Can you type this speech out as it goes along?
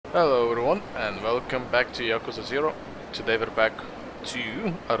Hello everyone and welcome back to Yakuza 0. Today we're back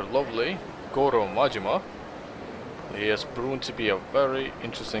to our lovely Goro Majima. He has proven to be a very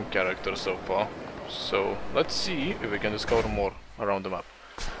interesting character so far. So let's see if we can discover more around the map.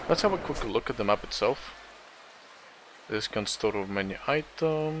 Let's have a quick look at the map itself. This can store many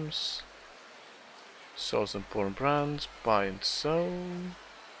items. Sells important brands, buy and sell.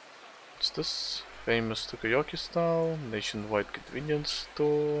 What's this? Famous karaoke style, nationwide convenience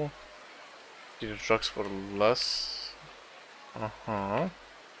store. Get your drugs for less.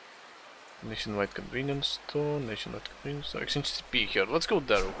 Nationwide convenience store, nationwide convenience store. Exchange CP here. Let's go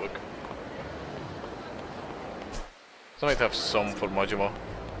there real quick. I might have some for Majima.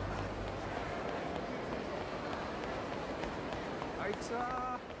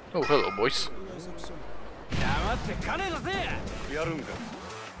 Oh, hello, boys.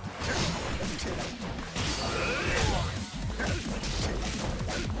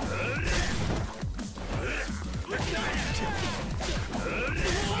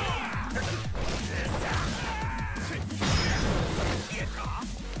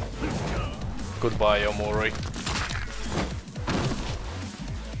 Goodbye, Omori.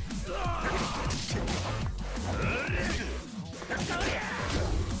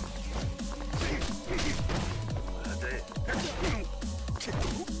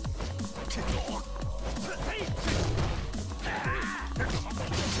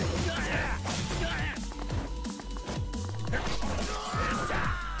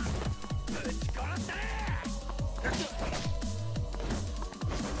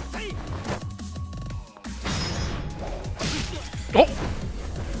 Oh!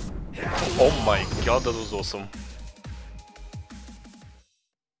 Oh my god, that was awesome.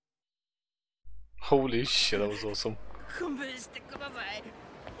 Holy shit, that was awesome.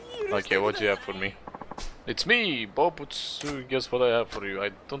 Okay, what do you have for me? It's me, Bobutsu. Guess what I have for you?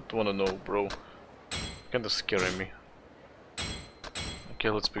 I don't wanna know, bro. Kinda scaring me. Okay,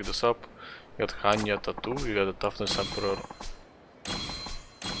 let's pick this up. You got Hanya Tattoo, you got the Toughness Emperor.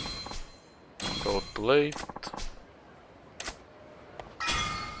 Gold Plate.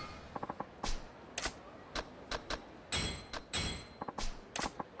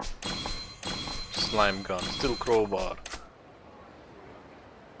 Slime gun, steel crowbar.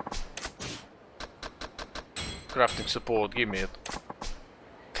 Crafting support, give me it.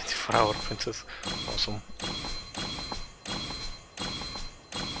 24-hour princess, awesome.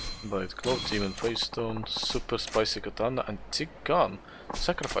 Bright cloth, demon face stone, super spicy katana, antique gun,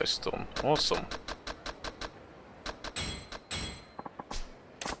 sacrifice stone, awesome.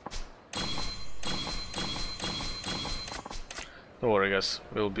 Don't worry guys,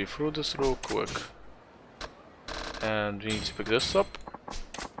 we'll be through this real quick. And we need to pick this up.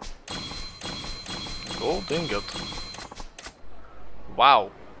 Gold ingot. Wow.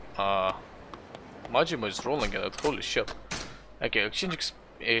 Majima is rolling at it. Holy shit. Okay, exchange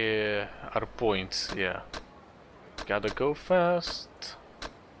our points. Yeah. Gotta go fast.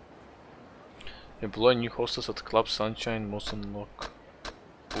 Employ new hostess at Club Sunshine. Most unlock.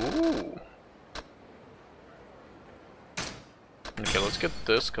 Ooh. Okay, let's get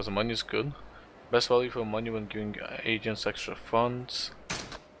this because the money is good. Best value for money when giving agents extra funds.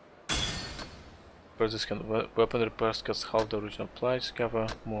 Purchase weapon repairs costs half the original price. Gather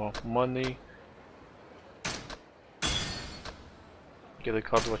more money. Get a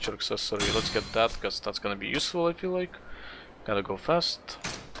card watcher accessory. Let's get that because that's gonna be useful. I feel like. Gotta go fast.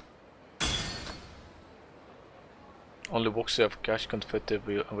 Only boxes have cash confetti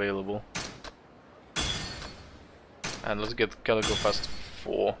available. And let's get gotta go fast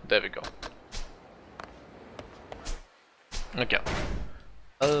 4. There we go. Okay.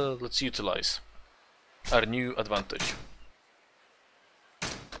 Let's utilize our new advantage.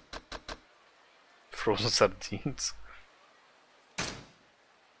 Frozen sardines.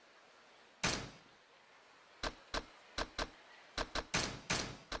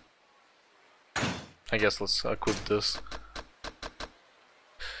 I guess let's equip this.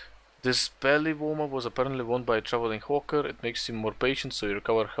 This belly warmer was apparently worn by a traveling hawker. It makes him more patient, so you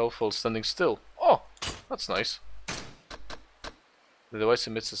recover health while standing still. Oh, that's nice. The device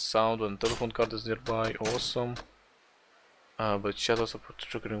emits a sound when a telephone card is nearby. Awesome. But it shadows up to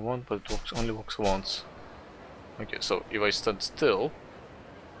triggering one, but it only works once. Okay, so if I stand still,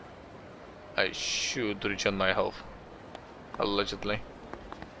 I should regen my health. Allegedly.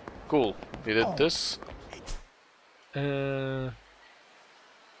 Cool. We did this. Don't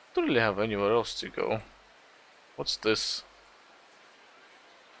really have anywhere else to go. What's this?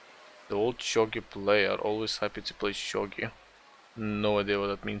 The old shogi player, always happy to play shogi. No idea what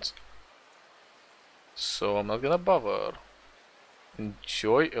that means. So I'm not gonna bother.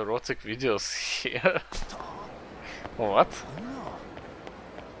 Enjoy erotic videos here. What?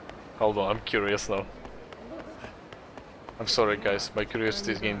 Hold on, I'm curious now. I'm sorry guys, my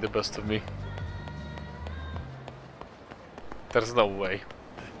curiosity is getting the best of me. There's no way.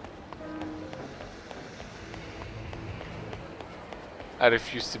 I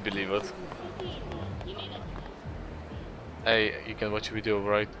refuse to believe it. Hey, you can watch a video,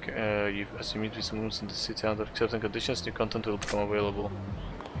 right? As you meet with moons in the city under certain conditions, new content will become available.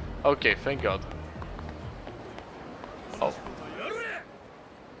 Okay, thank God. Oh.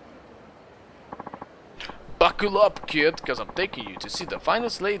 Buckle up, kid, cause I'm taking you to see the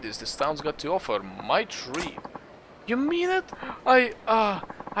finest ladies this town's got to offer. My treat. You mean it? I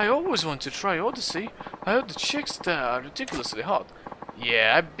always want to try Odyssey. I heard the chicks there are ridiculously hot.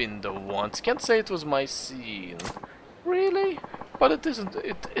 Yeah, I've been there once. Can't say it was my scene. Really? But it isn't.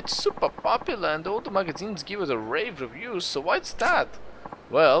 It's super popular and all the magazines give it a rave reviews, so what's that?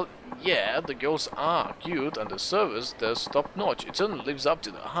 Well, yeah, the girls are cute and the service there's top notch. It certainly lives up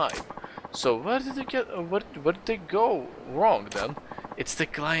to the hype. So where did they they go wrong then? It's the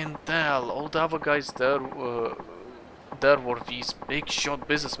clientele. All the other guys there were these big shot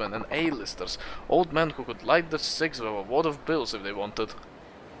businessmen and A-listers. Old men who could light their cigs with a wad of bills if they wanted.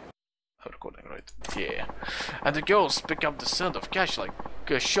 I'm recording, right? Yeah. And the girls pick up the scent of cash like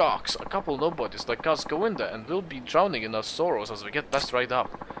sharks. A couple nobodies like us go in there and we'll be drowning in our sorrows as we get passed right up.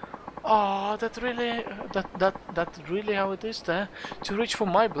 Oh, that really how it is there? Too rich for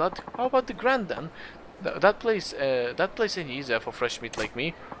my blood. How about the Grand then? That place ain't easy for fresh meat like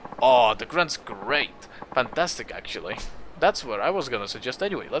me. Oh, the Grand's great. Fantastic, actually. That's where I was gonna suggest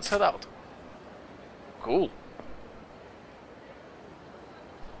anyway. Let's head out. Cool.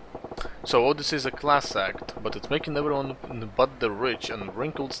 So Odyssey is a class act, but it's making everyone but the rich and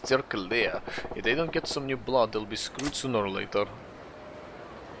wrinkled circle there. If they don't get some new blood, they'll be screwed sooner or later.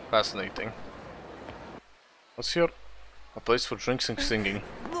 Fascinating. What's here? A place for drinks and singing.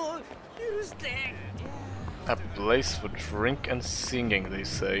 A place for drink and singing, they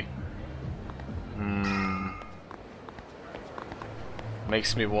say.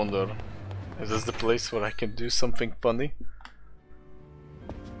 Makes me wonder. Is this the place where I can do something funny?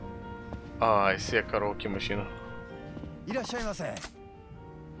 Ah, I see a karaoke machine.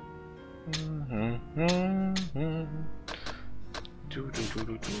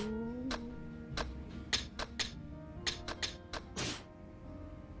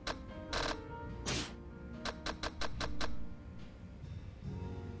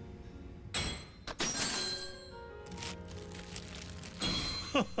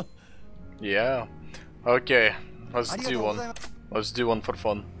 Yeah. Okay, let's do one. Let's do one for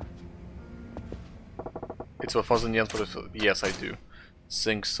fun. It's 1,000 yen for the... Yes, I do.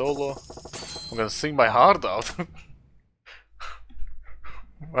 Sing solo. I'm gonna sing my heart out.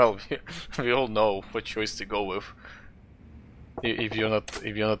 Well, we all know what choice to go with. If you're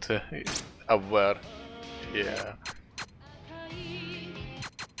not aware, yeah.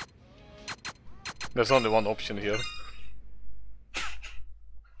 There's only one option here.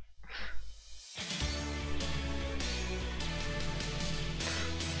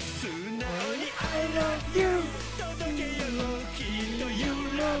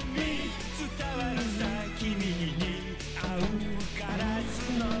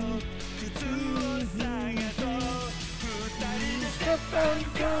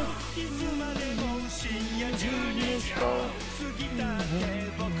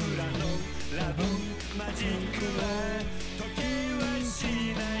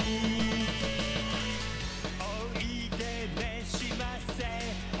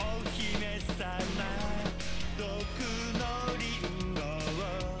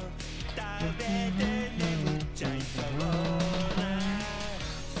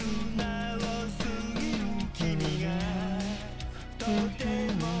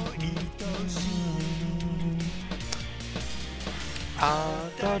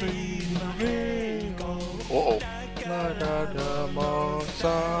 Uh-oh.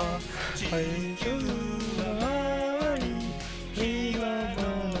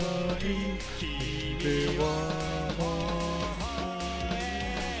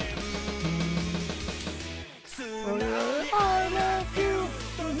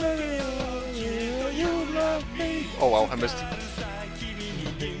 Oh wow, I missed it.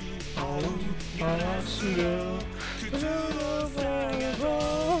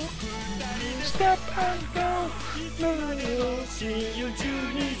 Step and go.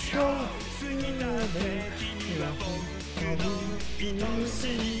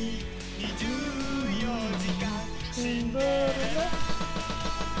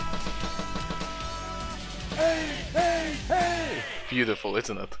 Hey, hey, hey! beautiful,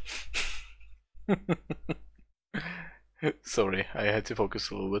 isn't it? Sorry, I had to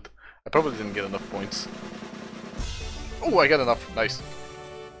focus a little bit. I probably didn't get enough points. Oh, I got enough. Nice.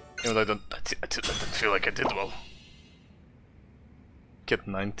 Even though I didn't feel like I did well. Get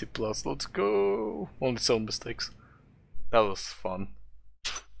 90 plus. Let's go. Only 7 mistakes. That was fun.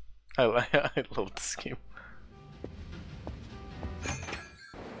 I love this game.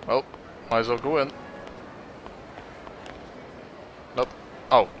 Well, might as well go in. Nope.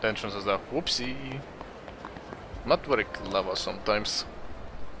 Oh, the entrance is there. Whoopsie. Not very clever sometimes.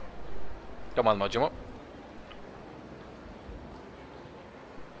 Come on, Majima.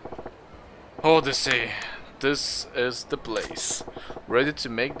 Odyssey. This is the place. Ready to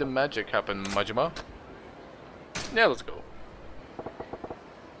make the magic happen, Majima? Yeah, let's go.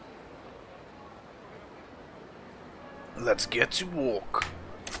 Let's get to work.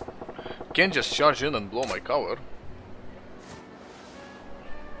 Can't just charge in and blow my cover.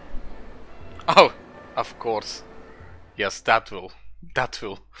 Oh, of course. Yes, that will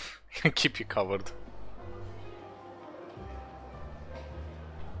keep you covered.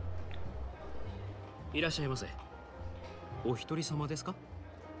 いらっしゃいませ。お一人様ですか？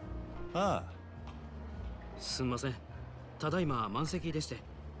ああ。すみません。ただいま満席でして、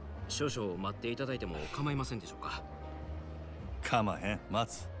少々待っていただいても構いませんでしょうか？構へん、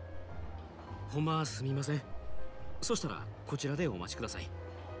待つ。ほんますみません。そしたらこちらでお待ちください。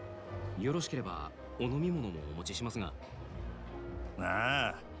よろしければお飲み物もお持ちしますが。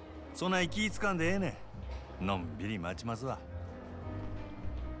ああ、そんな気ぃつかんでええねん。のんびり待ちますわ。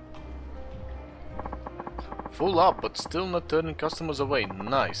Full up, but still not turning customers away.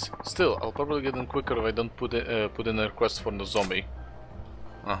 Nice. Still, I'll probably get in quicker if I don't put in a request for the zombie.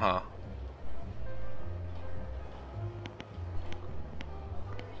 Uh-huh.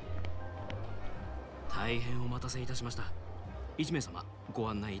 大変お待たせいたしました。1名様ご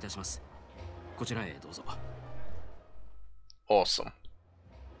案内いたします。こちらへどうぞ。Awesome.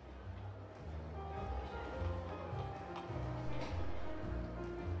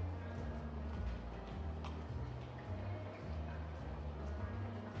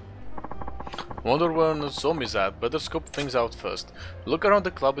 Wonder where the zombie's at. Better scope things out first. Look around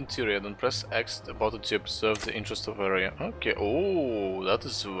the club interior, then press X button to observe the interest of area. Okay. Oh, that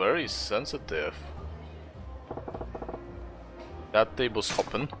is very sensitive. That table's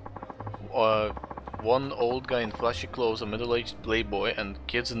hopping. One old guy in flashy clothes, a middle-aged playboy, and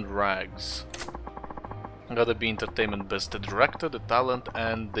kids in rags. Gotta be entertainment biz. The director, the talent,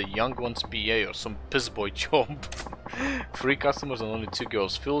 and the young one's PA or some pissboy job. 3 customers and only 2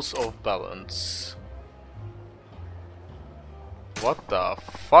 girls. Feels off balance. What the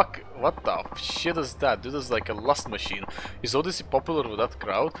fuck? What the shit is that? Dude, this is like a lust machine. Is Odyssey popular with that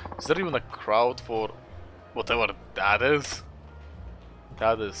crowd? Is there even a crowd for whatever that is?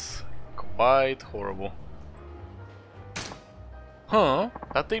 That is quite horrible. Huh?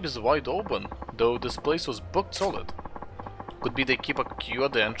 That tape is wide open, though this place was booked solid. Could be they keep a queue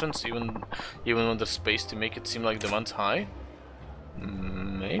at the entrance even when there's space to make it seem like demand's high?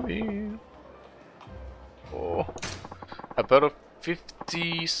 Maybe. Oh. A pair of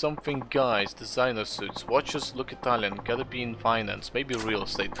 50-something guys, designer suits, watches look Italian, gotta be in finance, maybe real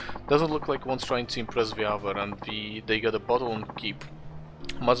estate. Doesn't look like one's trying to impress the other, and they got a bottle on keep.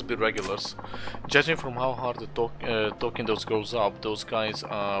 Must be regulars. Judging from how hard the talking those girls up, those guys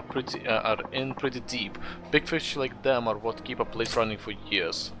are in pretty deep. Big fish like them are what keep a place running for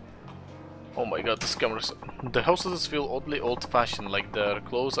years. Oh my god, this camera's... The hostesses feel oddly old-fashioned, like their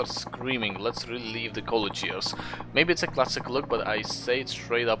clothes are screaming, let's relive the college years. Maybe it's a classic look, but I say it's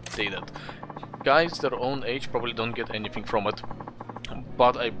straight up dated. Guys their own age probably don't get anything from it.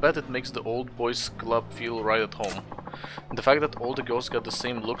 But I bet it makes the old boys club feel right at home. And the fact that all the girls got the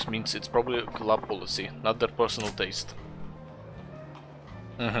same looks means it's probably a club policy, not their personal taste.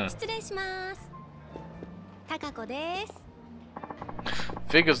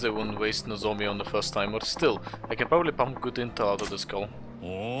 Figures they wouldn't waste Nozomi on the first timer. Still, I can probably pump good intel out of this call.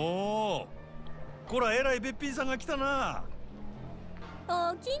 Oh, こらえらいべっぴんさんが来たな。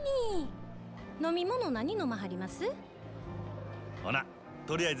おおきに。飲み物何飲まはります？ほな、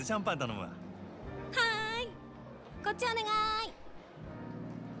とりあえずシャンパン頼むわ。はーい。こっちお願い。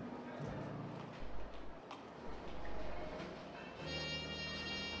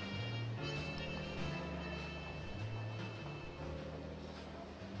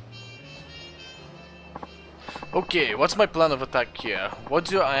Okay, what's my plan of attack here? What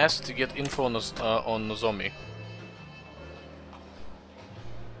do I ask to get info on Nozomi?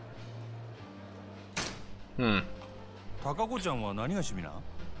 Hmm. 高子ちゃんは何が趣味な？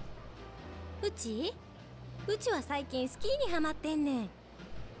うち？うちは最近スキーにハマってんねん。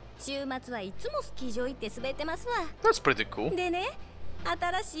週末はいつもスキー場行って滑ってますわ。 That's pretty cool. でね、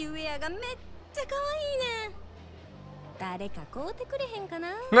新しいウェアがめっちゃ可愛いねん。誰か買うてくれへんかな。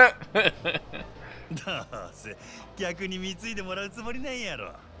どうせ逆に貢いでもらうつもりなんや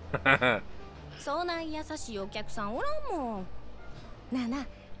ろ。そない優しいお客さんおらんもん。なあなあ、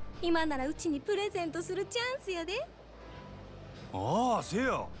今ならうちにプレゼントするチャンスやで。ああ、せ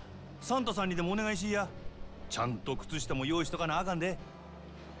や。サンタさんにでもお願いしや。ちゃんと靴下も用意しとかなあかんで。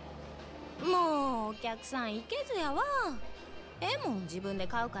もうお客さんいけずやわ。ええもん自分で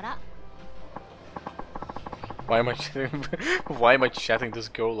買うから。Why am I why am I chatting this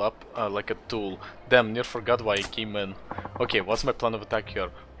girl up like a tool? Damn, near forgot why I came in. Okay, what's my plan of attack here?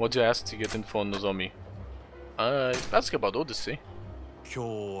 What do you ask to get info on Nozomi? Ask about Odyssey.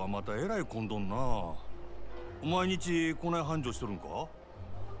 今日はまたえらい混んどんな。毎日こない繁盛しとるんか？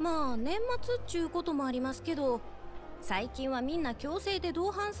まあ年末っちゅうこともありますけど、最近はみんな強制で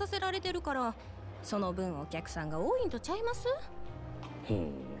同伴させられてるから、その分お客さんが多いんとちゃいます？ほ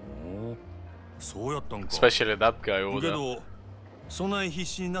う、そうやったんか。Especially that guy け over there. ど、そない必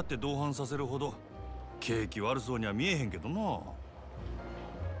死になって同伴させるほど景気悪そうには見えへんけどな。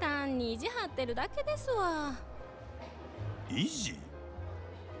単に意地張ってるだけですわ。意地？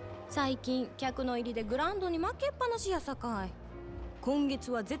最近客の入りでグラウンドに負けっぱなしやさかい。今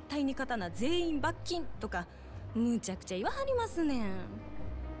月は絶対に勝たな全員罰金とかむちゃくちゃ言わはりますね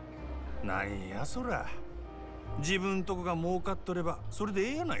ん。なんやそら。自分とこが儲かっとればそれで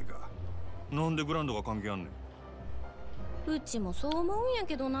ええやないか。なんでグラウンドが関係あんねん。うちもそう思うんや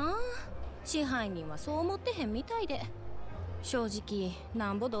けどな。支配人はそう思ってへんみたいで。正直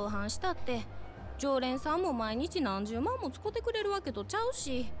なんぼ同伴したって常連さんも毎日何十万も使ってくれるわけとちゃう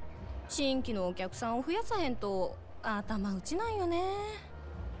し、新規のお客さんを増やさへんと頭打ちなんよね。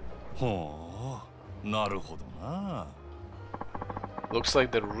ほう、なるほどな。Looks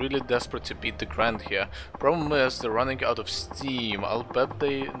like they're really desperate to beat the grand here. Problem is they're running out of steam. I'll bet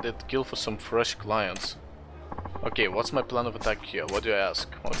they'd kill for some fresh clients. Okay, what's my plan of attack here? What do I ask?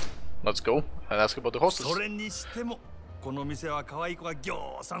 Well, let's go and ask about the hostess. それにしてもこの店は可愛い子がぎ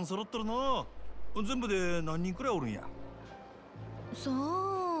ょうさん揃っとるの。全部で何人くらいおるんや？さ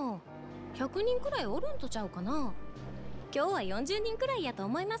あ、100人くらいおるんとちゃうかな。今日は40人くらいやと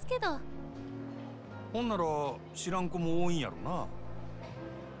思いますけど。ほんなら知らん子も多いんやろな。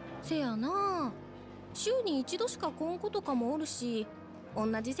せやな、週に一度しか来ん子とかもおるし、同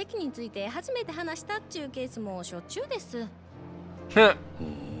じ席について初めて話したっちゅうケースもしょっちゅうです。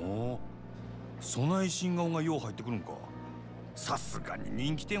ほう、そない新顔がよう入ってくるんか。さすがに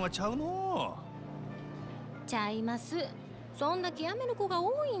人気店はちゃうの。ちゃいます。そんだけ辞める子が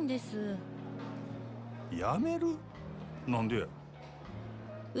多いんです。やめる？なんでや？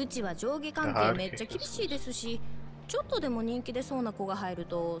うちは上下関係めっちゃ厳しいですし、ちょっとでも人気出そうな子が入る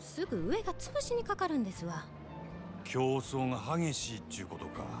とすぐ上が潰しにかかるんですわ。競争が激しいっちゅうこと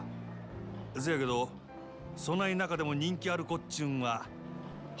か。せやけどそない中でも人気ある子っちゅんは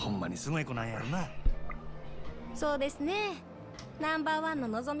ほんまにすごい子なんやろな。そうですね。ナンバーワンの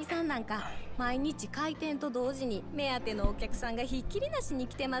のぞみさんなんか毎日開店と同時に目当てのお客さんがひっきりなしに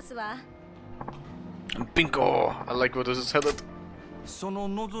来てますわ。Bingo! I like what this is headed. その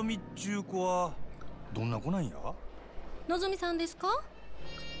のぞみっちゅう子はどんな子なんや？のぞみさんですか？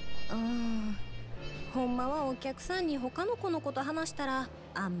ほんまはお客さんに他の子のこと話したら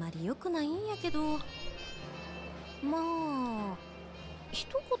あんまり良くないんやけど、まあ一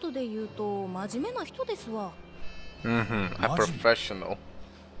言で言うと真面目な人ですわ。A professional.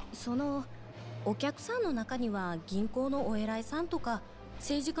 そのお客さんの中には銀行のお偉いさんとか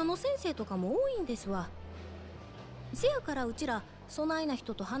政治家の先生とかも多いんですわ。せやからうちらそないな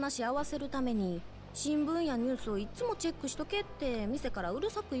人と話し合わせるために新聞やニュースをいつもチェックしとけって店からうる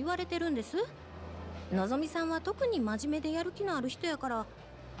さく言われてるんです。のぞみさんは特に真面目でやる気のある人やから、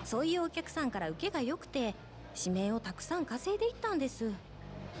そういうお客さんから受けが良くて指名をたくさん稼いでいったんです。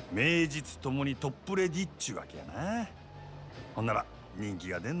名実ともにトップレディっちゅうわけやな。ほんなら人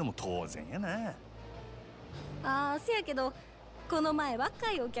気が出んのも当然やな。せやけどこの前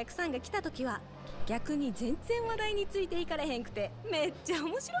若いお客さんが来た時は逆に全然話題についていかれへんくてめっちゃ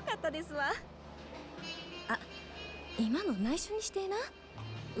面白かったですわ。今の内緒にしてな。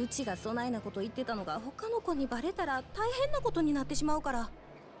うちがそないなこと言ってたのが他の子にバレたら大変なことになってしまうから。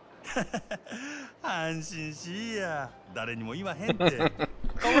安心しいや、誰にも言わへんって。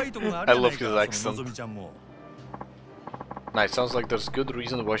可愛いとこがあるじゃないか、そののぞみちゃんも。Nice, sounds like there's good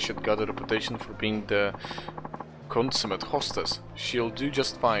reason why she'd got a reputation for being the consummate hostess. She'll do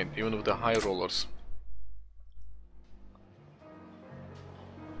just fine, even with the high rollers.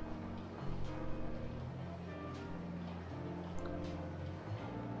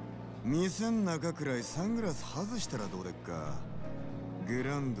 店ん中くらいサングラス外したらどうでっか。グ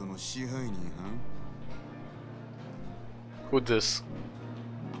ランドの支配人Who this?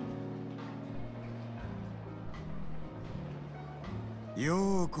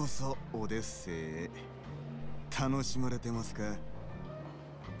 ようこそオデッセイへ。楽しまれてますか？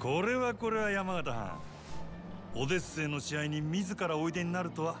これは山形藩。オデッセイの試合に自らおいでにな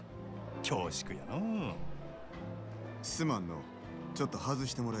るとは恐縮やの。すまんの。ちょっと外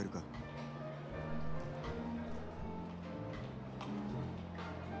してもらえるか。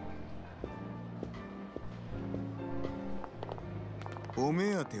お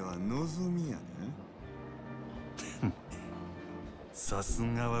目当ては望みやね。さす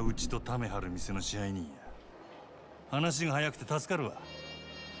がはうちとためはる店の支配人や。話が早くて助かるわ。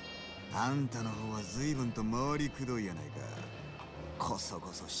あんたの方は随分と回りくどいやないか。こそこ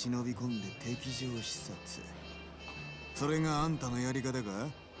そ忍び込んで敵情視察。それがあんたのやり方か？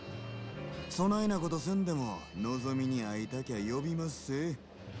そないなことせんでも望みに会いたきゃ呼びますせ。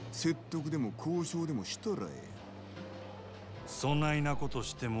説得でも交渉でもしたらええ。そないなこと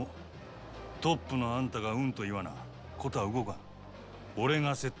してもトップのあんたがうんと言わなことは動かん。俺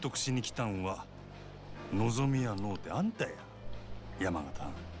が説得しに来たんは望みやのうてあんたや、山形。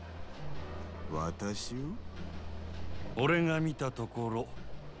私を？俺が見たところ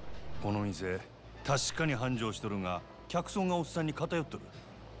この店確かに繁盛しとるが客層がおっさんに偏っとる。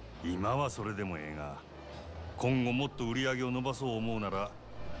今はそれでもええが今後もっと売り上げを伸ばそう思うなら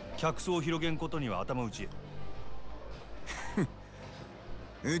客層を広げんことには頭打ちや。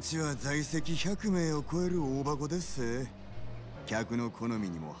うちは在籍100名を超える大箱ですせ。客の好み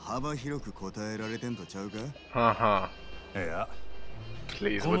にも幅広く応えられてんとちゃうか？Haha. いや、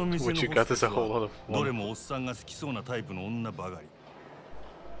 Please, この what 店 you の got ホステ is ス a whole は lot of どれ fun. もおっさんが好きそうなタイプの女ばかり。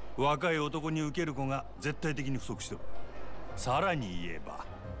若い男に受ける子が絶対的に不足してる。さらに言えば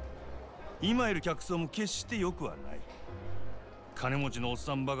今いる客層も決して良くはない。金持ちのおっ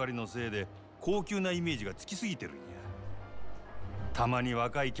さんばかりのせいで高級なイメージがつきすぎてるんや。たまに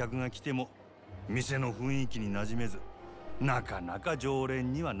若い客が来ても店の雰囲気に馴染めずなかなか常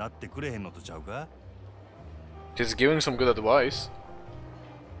連にはなってくれへんのとちゃうか？ He's giving some good advice.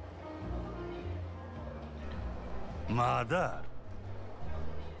 まだある。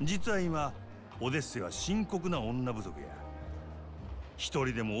実は今オデッセイは深刻な女不足や。一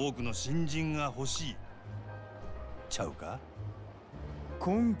人でも多くの新人が欲しいちゃうか？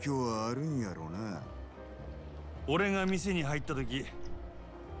根拠はあるんやろな。俺が店に入った時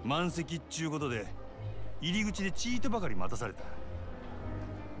満席っちゅうことで入り口でチートばかり待たされた。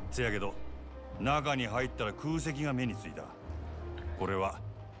せやけど中に入ったら空席が目についた。これは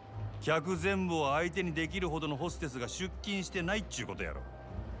客全部を相手にできるほどのホステスが出勤してないっちゅうことやろ。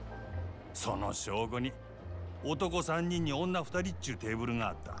その証拠に男3人に女2人っちゅうテーブルが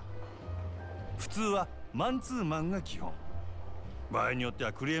あった。普通はマンツーマンが基本。場合によって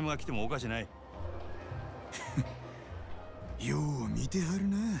はクレームが来てもおかしない。よう見てはる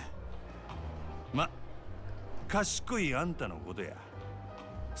な。ま、賢いあんたのことや。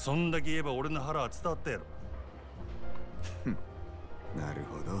そんだけ言えば俺の腹は伝わったやろ。なる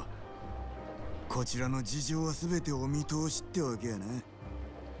ほど。こちらの事情は全てお見通しってわけやな。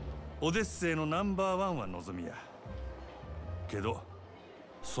オデッセイのナンバーワンは望みや。けど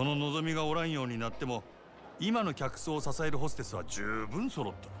その望みがおらんようになっても今の客層を支えるホステスは十分揃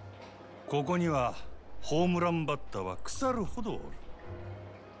った。ここにはホームランバッターは腐るほどおる。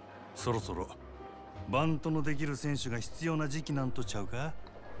そろそろバントのできる選手が必要な時期なんとちゃうか？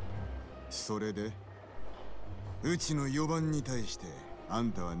それでうちの4番に対してあ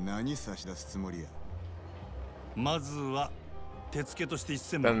んたは何差し出すつもりや？まずは手付けとして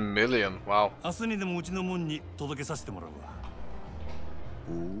1000 10 万。 million. Wow. 明日にでもうちの門に届けさせてもらうわ。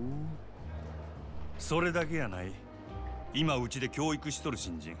おお。それだけやない。今うちで教育しとる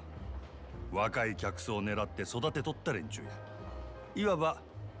新人、若い客層を狙って育てとった連中や。いわば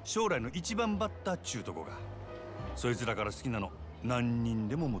将来の一番バッターっちゅうとこが。そいつらから好きなの何人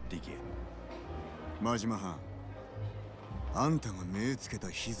でも持っていけ。真島藩、あんたが目つけた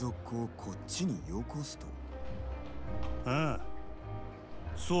秘族をこっちによこすと？ああ、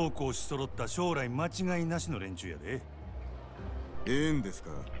そうこうし揃った将来間違いなしの連中やで。ええんですか？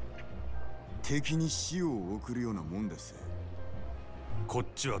敵に死を送るようなもんです。こっ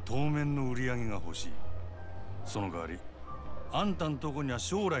ちは当面の売り上げが欲しい。その代わりあんたんとこには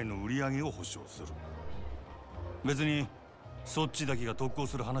将来の売り上げを保証する。別にそっちだけが特攻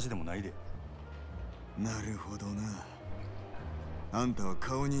する話でもないで。なるほどな。あんたは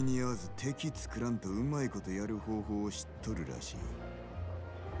顔に似合わず敵作らんとうまいことやる方法を知っとるらしい。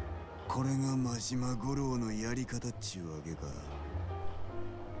これが真島五郎のやり方っちゅうわけか。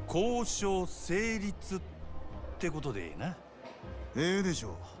交渉成立ってことでいいな。ええでし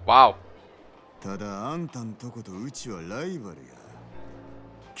ょう。Wow. ただあんたんとことうちはライバルや。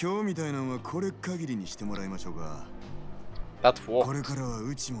今日みたいなのはこれ限りにしてもらいましょうか。That こ war. れからは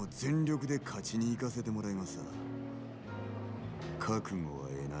うちも全力で勝ちに行かせてもらいます。覚悟は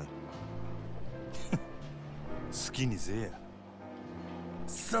ええな。好きにせえや。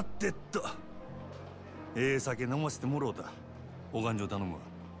さてと、酒飲ませてもろうた。お勘定頼むわ。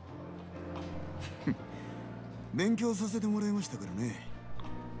勉強させてもらいましたからね。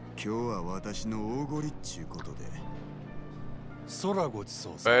今日は私の大ごりっちゅうことで。空ごち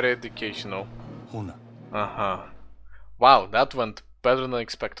そうさ。Very educational. ほな。Uh-huh. Wow, that went better than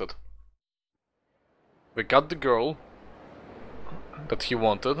expected. We got the girl that he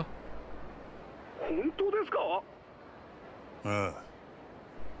wanted. 本当ですか？あ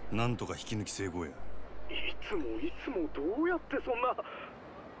あ。なんとか引き抜き成功や。いつもどうやってそんな。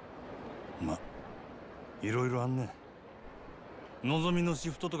ま、いろいろあんね。のぞみのシ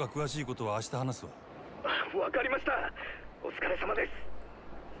フトとか詳しいことは明日話すわ。わかりました。お疲れ様です。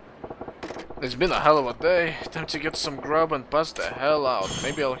It's been a hell of a day. Time to get some grub and pass the hell out.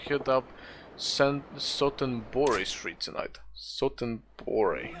 Maybe I'll hit up Sotenbori Street tonight.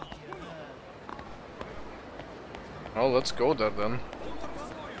 Sotenbori. Oh, let's go there then.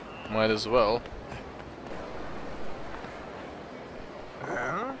 Might as well.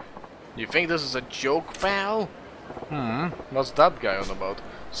 You think this is a joke, pal? What's that guy on about?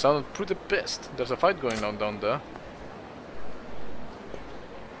 Sounded pretty pissed. There's a fight going on down there.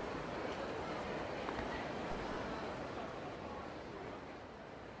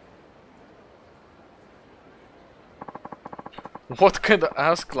 What kind of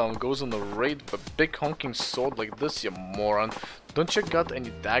ass clown goes on a raid with a big honking sword like this, you moron? Don't you got any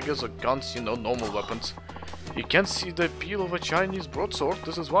daggers or guns, you know, normal weapons? You can't see the appeal of a Chinese broadsword,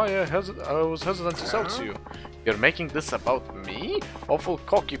 this is why I was hesitant to sell to you. You're making this about me? Awful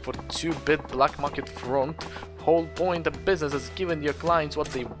cocky for 2-bit black market front. Whole point of business is giving your clients what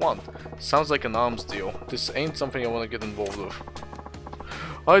they want. Sounds like an arms deal. This ain't something I want to get involved with.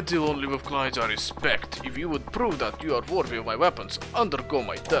 I deal only with clients I respect. If you would prove that you are worthy of my weapons, undergo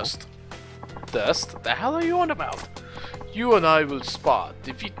my test. Test? The hell are you on about? You and I will spar,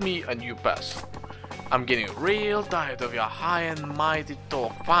 defeat me and you pass. I'm getting real tired of your high and mighty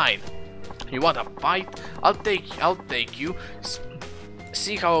talk. Fine. You want a fight? I'll take you.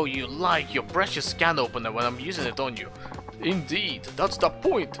 See how you like your precious can opener when I'm using it on you. Indeed, that's the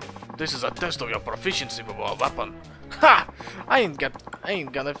point. This is a test of your proficiency with a weapon. Ha! I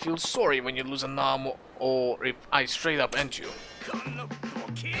ain't gonna feel sorry when you lose an arm or if I straight up end you.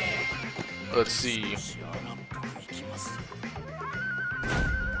 Let's see.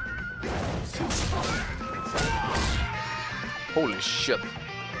 Holy shit.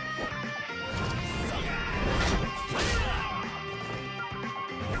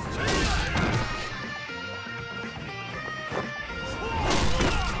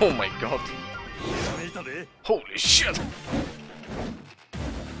 Oh my god. Holy shit.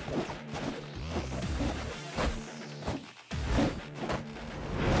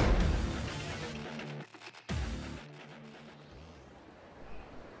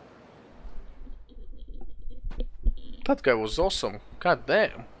 That guy was awesome. God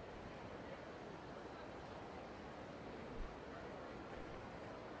damn.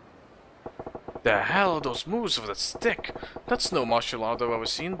 The hell are those moves with that stick? That's no martial art I've ever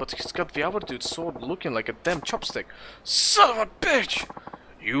seen, but he's got the other dude's sword looking like a damn chopstick. Son of a bitch!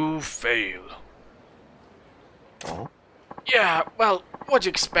 You fail. Oh? Yeah, well, what'd you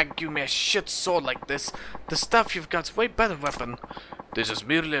expect? Give me a shit sword like this. The stuff you've got's way better weapon. This is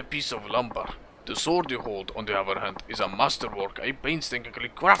merely a piece of lumber. The sword you hold, on the other hand, is a masterwork I painstakingly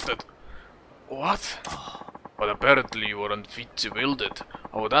crafted. What? But apparently you are unfit to wield it.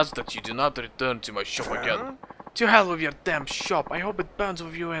 I would ask that you do not return to my shop again. To hell with your damn shop, I hope it burns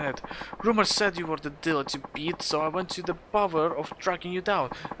with you in it. Rumor said you were the dealer to beat, so I went to the bother of tracking you down.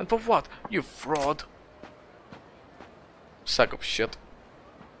 And for what? You fraud. Sack of shit.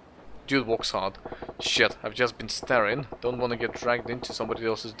 Dude walks hard. Shit, I've just been staring. Don't want to get dragged into somebody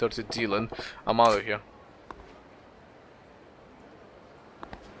else's dirty dealing. I'm out of here.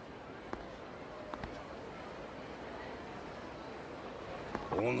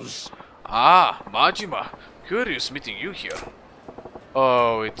 Ah, Majima. Curious meeting you here.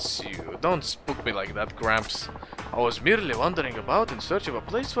 Oh, it's you. Don't spook me like that, Gramps. I was merely wandering about in search of a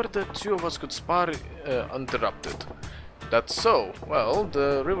place where the two of us could spar uninterrupted. That's so. Well,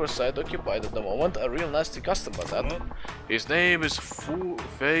 the riverside occupied at the moment. A real nasty customer, that. His name is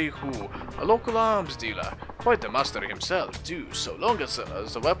Fei Hu, a local arms dealer. Quite the master himself, too, so long as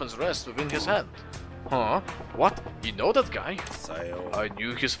the weapons rest within his hand. Huh? What? You know that guy? I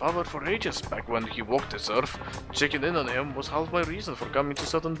knew his father for ages, back when he walked this earth. Checking in on him was half my reason for coming to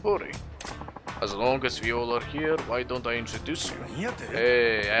Southern Buri. As long as we all are here, why don't I introduce you?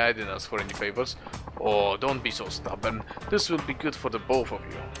 Hey, I didn't ask for any favors. Oh, don't be so stubborn. This will be good for the both of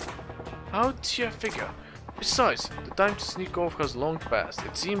you. How do you figure? Besides, the time to sneak off has long passed.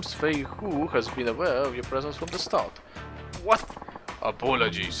 It seems Fei Hu has been aware of your presence from the start. What?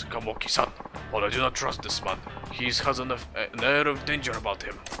 Apologies, Kamoki-san, but I do not trust this man. He has an air of danger about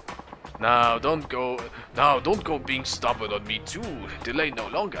him. Now don't go being stubborn on me too. Delay no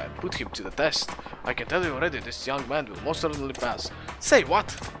longer and put him to the test. I can tell you already, this young man will most certainly pass. Say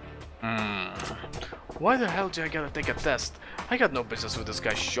what? Why the hell do I gotta take a test? I got no business with this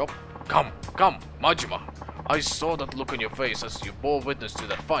guy's shop. Come, Majima. I saw that look on your face as you bore witness to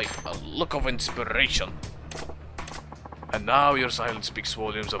that fight. A look of inspiration. And now your silence speaks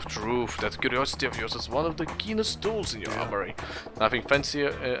volumes of truth. That curiosity of yours is one of the keenest tools in your armory. Nothing fancy,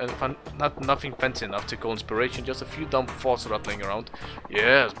 nothing fancy enough to call inspiration. Just a few dumb thoughts rattling around.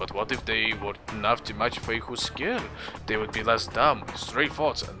 Yes, but what if they were enough to match Fei Hu's skill? They would be less dumb, stray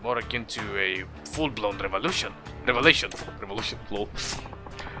thoughts, and more akin to a full-blown revelation. Revelation, lol.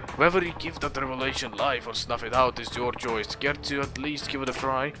 Whether you give that revelation life or snuff it out is your choice. Care to at least give it a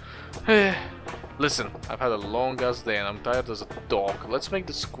try? Listen, I've had a long ass day and I'm tired as a dog. Let's make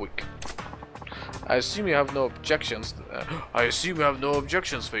this quick. I assume you have no objections.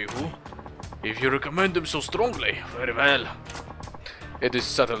 Fei Hu. If you recommend them so strongly, very well. It is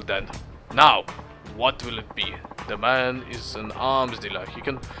settled then. Now, what will it be? The man is an arms dealer. He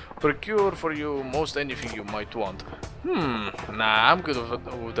can procure for you most anything you might want. Nah, I'm good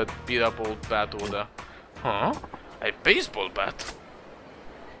with that beat up old bat order. Huh? A baseball bat?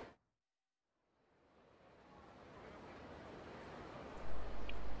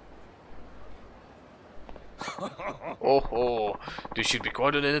 Oh, this should be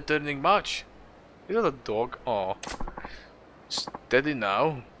quite an entertaining match. Is that a dog? Oh. Steady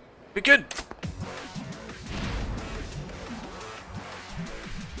now. Begin!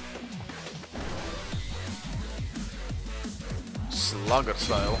 Slugger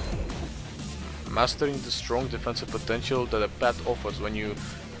style. Mastering the strong defensive potential that a bat offers. When you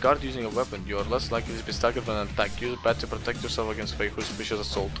guard using a weapon, you are less likely to be staggered when attacked. Use a bat to protect yourself against Fei Hu's vicious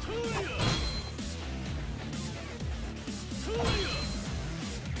assault.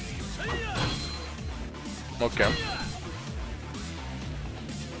 Okay.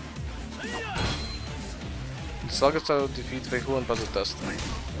 Slugger style defeat Fei Hu and pass the test.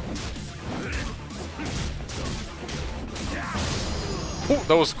 Oh,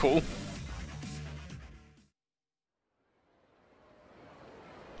 that was cool.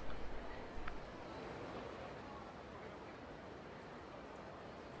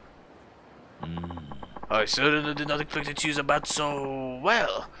 I certainly did not expect to choose a bat so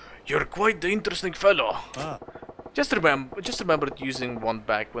well. You're quite the interesting fellow. Just remembered using one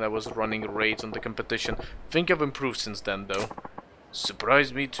back when I was running raids on the competition. Think I've improved since then, though.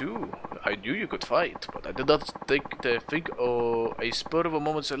 Surprised me too. I knew you could fight, but I did not think a spur of a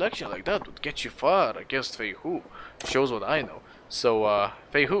moment selection like that would get you far against Fei Hu. Shows what I know. So,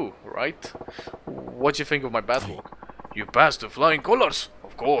 Fei Hu, right? What'd you think of my battle walk? You passed with flying colors,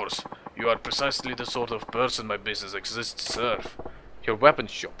 of course. You are precisely the sort of person my business exists to serve. Your weapon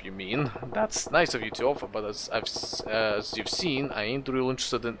shop, you mean? That's nice of you to offer, but as you've seen, I ain't real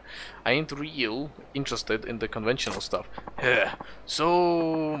interested in the conventional stuff.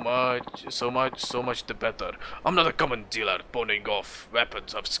 So much the better. I'm not a common dealer pawning off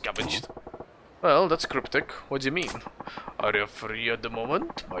weapons I've scavenged. Well, that's cryptic. What do you mean? Are you free at the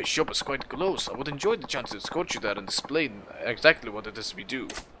moment? My shop is quite close. I would enjoy the chance to escort you there and explain exactly what it is we do.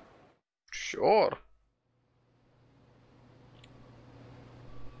 Sure.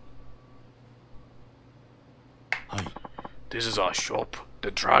 This is our shop,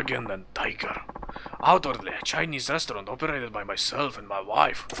 the Dragon and Tiger. Outwardly, a Chinese restaurant operated by myself and my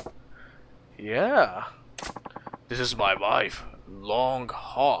wife. Yeah. This is my wife, Long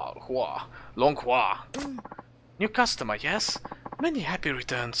Hua. New customer, yes? Many happy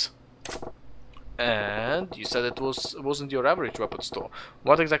returns. And you said it wasn't your average weapon store.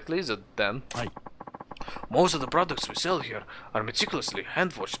 What exactly is it then? Most of the products we sell here are meticulously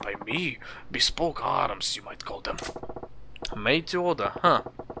hand-forged by me. Bespoke arms, you might call them. Made to order, huh?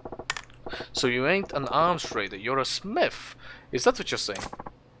 So you ain't an arms trader, you're a smith. Is that what you're saying?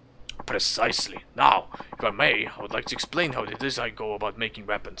 Precisely. Now, if I may, I would like to explain how it is I go about making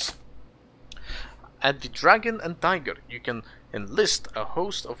weapons. At the Dragon and Tiger, you can enlist a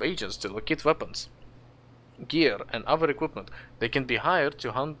host of agents to locate weapons, gear, and other equipment. They can be hired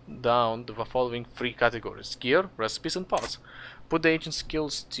to hunt down the following 3 categories: gear, recipes, and parts. Put the agent's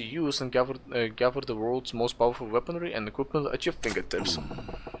skills to use and gather the world's most powerful weaponry and equipment at your fingertips.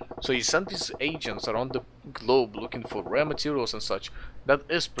 So you send these agents around the globe looking for rare materials and such. That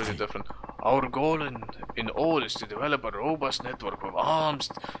is pretty different. Our goal in all is to develop a robust network of arms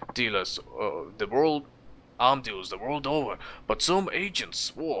dealers, the world over. But some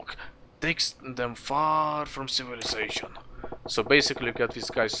agents' work takes them far from civilization. So basically you got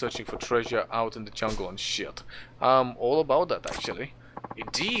these guys searching for treasure out in the jungle and shit. I'm all about that, actually.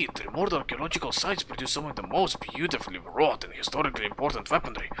 Indeed, the remote archaeological sites produce some of the most beautifully wrought and historically important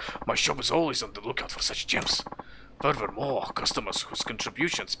weaponry. My shop is always on the lookout for such gems. Furthermore, customers whose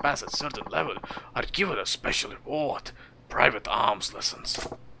contributions pass a certain level are given a special reward: private arms lessons.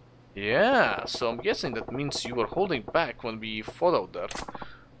 Yeah, so I'm guessing that means you were holding back when we fought out there.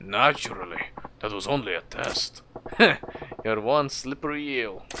 Naturally, that was only a test. You're one slippery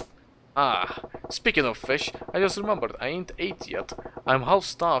eel. Ah, speaking of fish, I just remembered I ain't ate yet. I'm half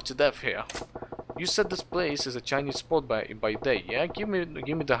starved to death here. You said this place is a Chinese spot by day, yeah? Give me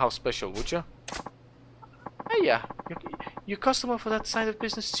the half special, would you? Oh yeah, you customer for that side of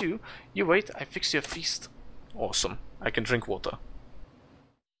business too? You wait, I fix you a feast. Awesome, I can drink water.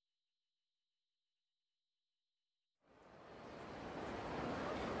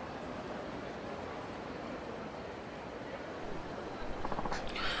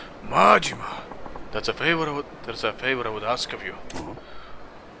 Majima, there's a favor I would ask of you.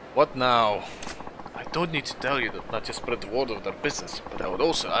 What now? I don't need to tell you that not to spread the word of their business, but I would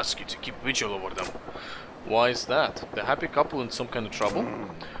also ask you to keep vigil over them. Why is that? The happy couple in some kind of trouble?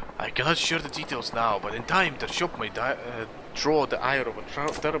 I cannot share the details now, but in time their shop may draw the ire of a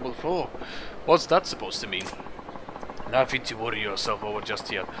terrible foe. What's that supposed to mean? Nothing to worry yourself over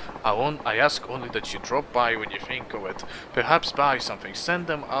just yet. I ask only that you drop by when you think of it. Perhaps buy something, send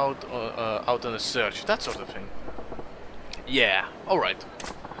them out on a search, that sort of thing. Yeah, alright.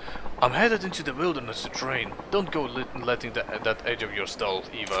 I'm headed into the wilderness to train. Don't go letting that edge of yours dull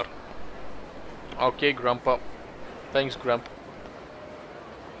either. Okay, Grandpa. Thanks, Grandpa.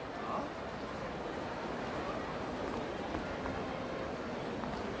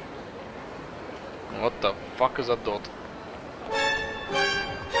 What the fuck is that dot?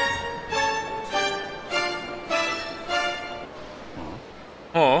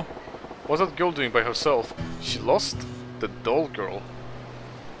 Oh, what's that girl doing by herself? She lost? The doll girl.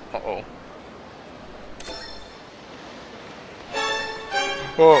 Uh-oh.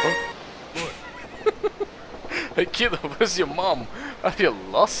 Oh. Hey kid, where's your mom? Are you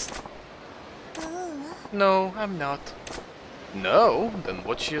lost? No, I'm not. No? Then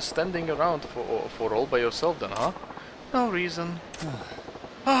what's she standing around for all by yourself then, huh? No reason.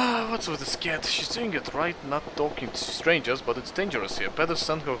 What's with this cat? She's doing it right, not talking to strangers, but it's dangerous here. Better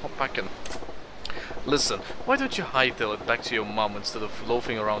send her packing. Listen, why don't you hightail it back to your mom instead of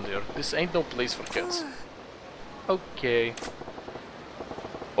loafing around here? This ain't no place for kids. Okay.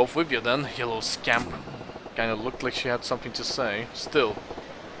 Off with you then, yellow scamp. Kinda looked like she had something to say. Still,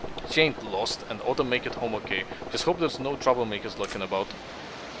 she ain't lost and ought to make it home okay. Just hope there's no troublemakers lurking about.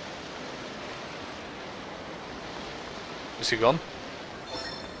 Is he gone?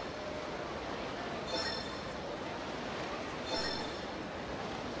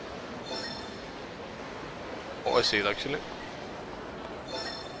 Oh, I see it actually.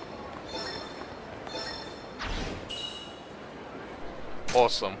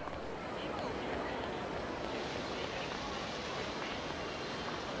 Awesome.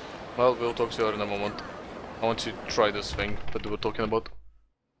 Well, we'll talk to her in a moment. I want to try this thing that we were talking about.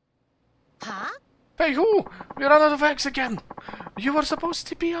 Huh? Fei Hu! We ran out of eggs again! You were supposed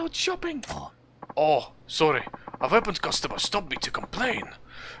to be out shopping! Oh, sorry. A weapons customer stopped me to complain.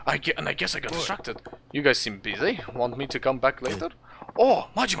 I guess I got distracted. You guys seem busy. Want me to come back later? Oh,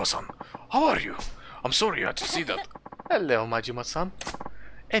 Majima-san! How are you? I'm sorry you had to see that. Hello, Majima-san.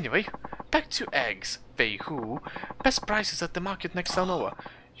 Anyway, back to eggs, Fei Hu. Best prices at the market next town over.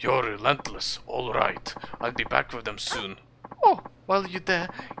 You're relentless. Alright. I'll be back with them soon. Oh, while you're there,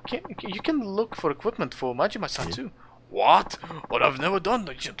 you can look for equipment for Majima-san too. What? Well, I've never done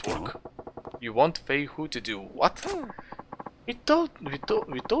agent work. You want Fei Hu to do what? We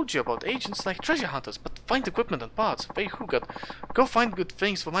told you about agents like treasure hunters, but find equipment and parts. Fei Hu go find good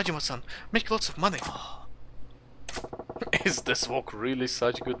things for Majima-san. Make lots of money. Is this work really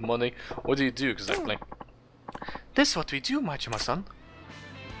such good money? What do you do exactly? This is what we do, Majima-san.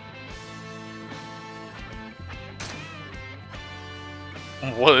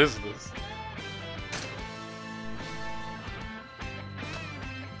 What is this?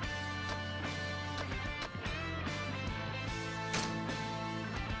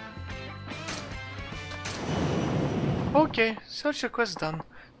 Okay, search request done.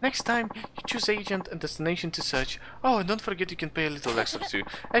 Next time, you choose agent and destination to search. Oh, and don't forget you can pay a little extra too.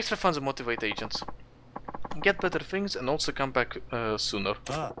 Extra funds motivate agents. Get better things and also come back sooner.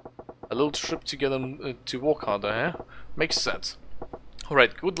 A little trip to get them to work harder, eh? Makes sense.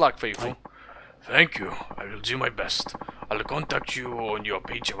 Alright, good luck, Fei Hu. Thank you. I will do my best. I'll contact you on your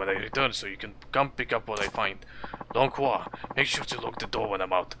page when I return so you can come pick up what I find. Don't worry. Make sure to lock the door when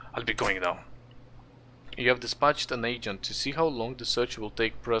I'm out. I'll be going now. You have dispatched an agent. To see how long the search will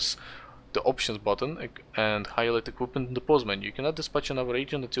take, press the options button and highlight equipment in the pause menu. You cannot dispatch another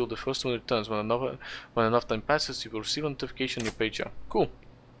agent until the first one returns. When enough time passes, you will receive a notification on your pager. Cool.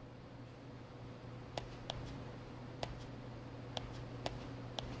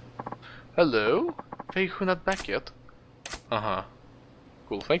 Hello? Fei Hu not back yet? Uh-huh.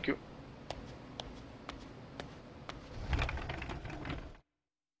 Cool, thank you.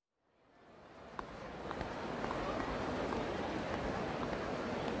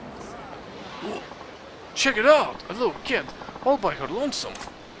 Check it out! A little kid, all by her lonesome.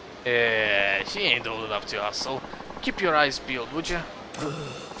 She ain't old enough to hustle. Keep your eyes peeled, would ya?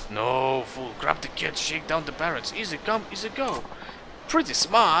 No, fool, grab the kid, shake down the barrels. Easy come, easy go. Pretty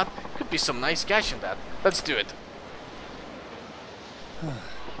smart. Could be some nice cash in that. Let's do it.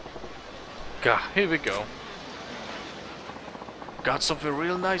 God, here we go. Got something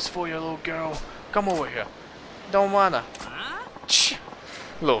real nice for you, little girl. Come over here. Don't wanna.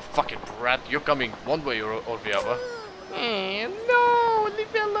 Little fucking brat, you're coming one way or the other. No,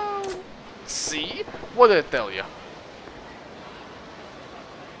 leave me alone. See? What did I tell you?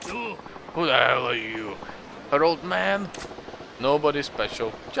 Who the hell are you? Her old man? Nobody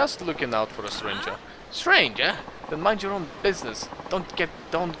special, just looking out for a stranger. Stranger? Then mind your own business. Don't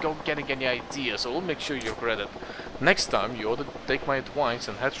go getting any ideas, or we'll make sure you regret it. Next time, you ought to take my advice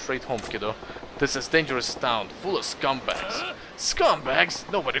and head straight home, kiddo. This is a dangerous town, full of scumbags.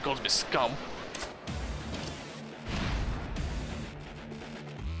 Scumbags? Nobody calls me scum.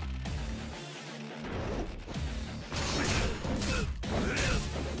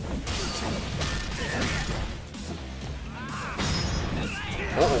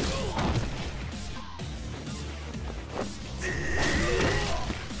 Uh-oh.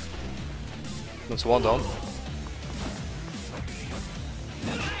 That's one down.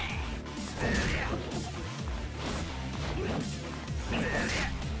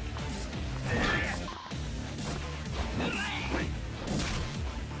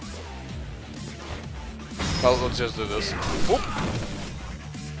 Well, let's just do this. Whoop.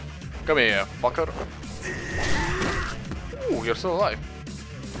 Come here, fucker. Ooh, you're still alive.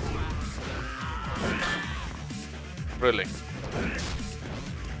 Really?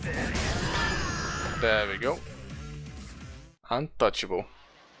 There we go. Untouchable.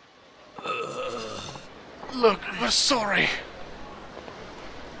 Look, we're sorry.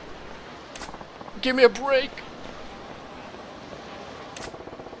 Give me a break.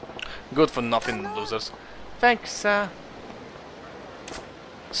 Good for nothing, losers. Thanks, sir.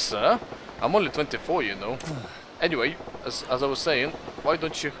 Sir? I'm only 24, you know. Anyway, as I was saying, why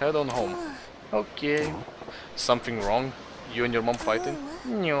don't you head on home? Okay. Something wrong? You and your mom fighting?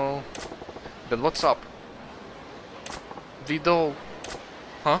 No. Then what's up? The doll.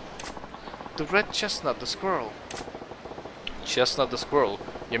 Huh? The red chestnut, the squirrel. Chestnut the squirrel?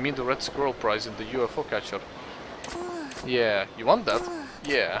 You mean the red squirrel prize in the UFO catcher? Yeah, you want that?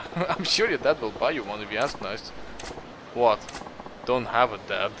 Yeah, I'm sure your dad will buy you one if you ask nice. What? Don't have a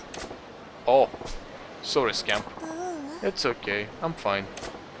dad. Oh, sorry scamp. It's okay, I'm fine.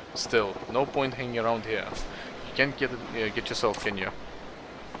 Still, no point hanging around here. You can't get yourself, can you?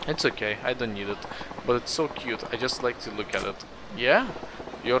 It's okay, I don't need it. But it's so cute, I just like to look at it. Yeah?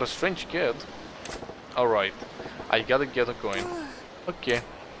 You're a strange kid. Alright, I gotta get it going. Okay.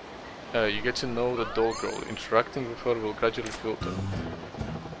 You get to know the doll girl. Interacting with her will gradually filter.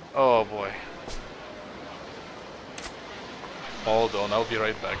 Oh boy. Hold on, I'll be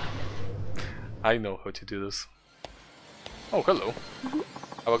right back. I know how to do this. Oh, hello.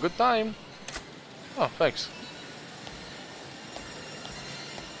 Have a good time. Oh, thanks.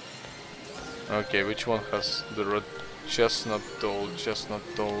 Okay, which one has the red chestnut doll, chestnut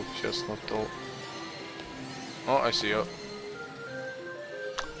doll, chestnut doll? Oh, I see you.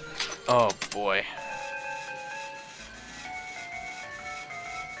 Oh boy.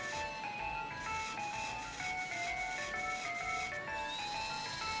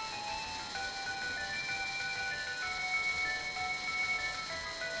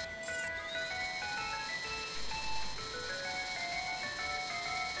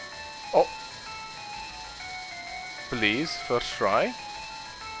 Please, first try.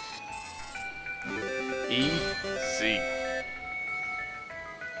 Easy.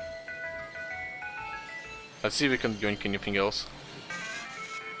 Let's see if we can yoink anything else.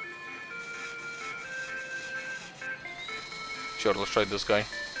 Sure, let's try this guy.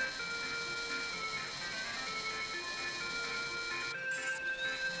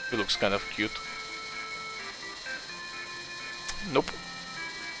 He looks kind of cute. Nope.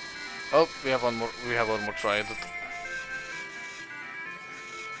 Oh, we have one more. We have one more try at it.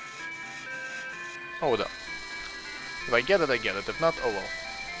 Oh, no. If I get it, I get it. If not, oh well.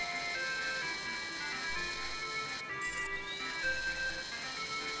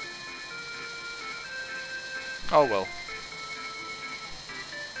 Oh well.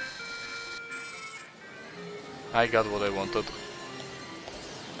 I got what I wanted.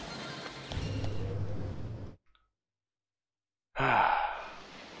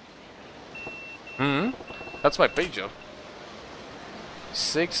 That's my pager.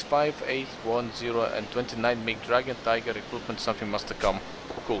 6, 5, 8, 1, 0 and 29 make dragon, tiger, equipment, something must have come.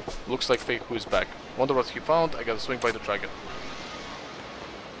 Cool. Looks like Fei Hu is back. Wonder what he found, I gotta swing by the dragon.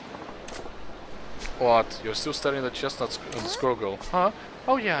 What? You're still staring at the chestnut the scroll girl? Huh?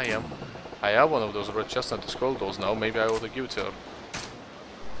 Oh yeah, I am. I have one of those red chestnut scroll dolls now, maybe I ought to give it to her.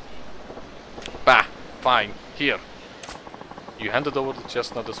 Bah! Fine. Here. You handed over the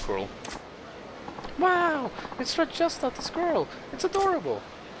chestnut the scroll. Wow! It's red chestnut the squirrel! It's adorable!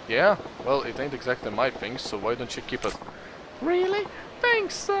 Yeah? Well, it ain't exactly my thing, so why don't you keep it? Really?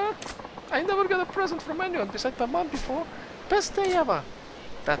 Thanks, sir! I never got a present from anyone besides my mom before. Best day ever!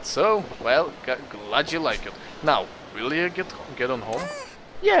 That's so? Well, glad you like it. Now, will you get on home?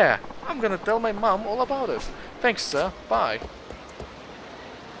 Yeah! I'm gonna tell my mom all about it. Thanks, sir. Bye.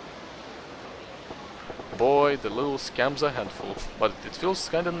 Boy, the little scam's a handful, but it feels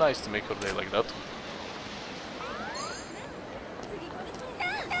kinda nice to make her day like that.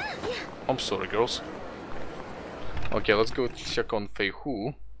 I'm sorry, girls. Okay, let's go check on Fei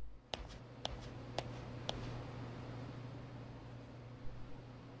Hu.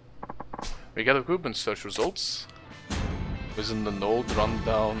 We got equipment search results. Within an old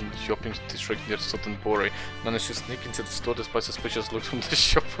rundown shopping district near Sotenbore, managed to sneak into the store despite suspicious looks from the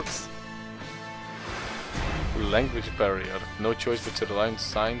shoppers. Language barrier. No choice but to rely on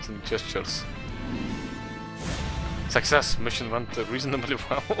signs and gestures. Success! Mission went reasonably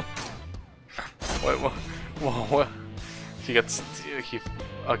well. What? He got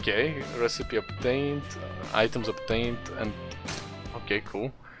okay. Recipe obtained, items obtained, and okay,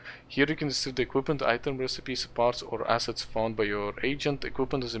 cool. Here you can receive the equipment, item, recipes, parts, or assets found by your agent.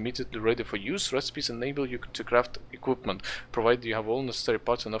 Equipment is immediately ready for use. Recipes enable you to craft equipment, provided you have all necessary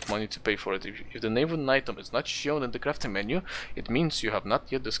parts and enough money to pay for it. If the name of an item is not shown in the crafting menu, it means you have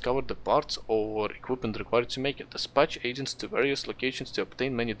not yet discovered the parts or equipment required to make it. Dispatch agents to various locations to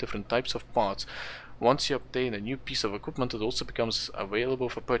obtain many different types of parts. Once you obtain a new piece of equipment, it also becomes available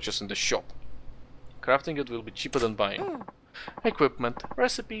for purchase in the shop. Crafting it will be cheaper than buying. Equipment,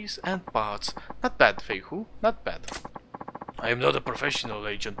 recipes, and parts. Not bad, Fei Hu, not bad. I am not a professional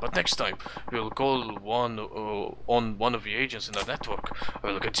agent, but next time we will call on one of the agents in our network. I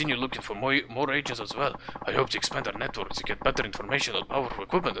will continue looking for more agents as well. I hope to expand our network to get better information on powerful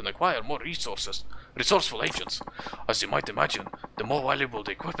equipment and acquire more resourceful agents. As you might imagine, the more valuable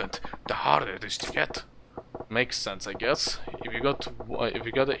the equipment, the harder it is to get. Makes sense, I guess. If you got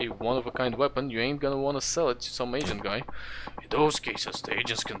a one-of-a-kind weapon, you ain't gonna wanna sell it to some agent guy. In those cases, the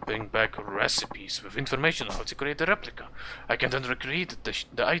agents can bring back recipes with information on how to create a replica. I can then recreate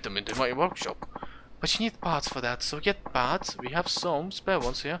the item into my workshop. But you need parts for that, so get parts. We have some spare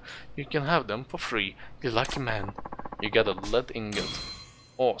ones here. You can have them for free. You lucky man. You got a lead ingot.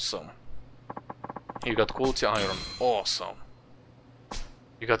 Awesome. You got quality iron. Awesome.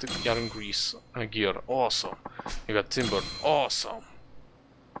 You got iron grease gear, awesome. You got timber, awesome.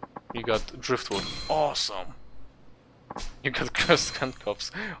 You got driftwood, awesome. You got cursed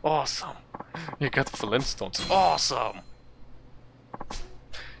handcuffs, awesome. You got flintstones, awesome.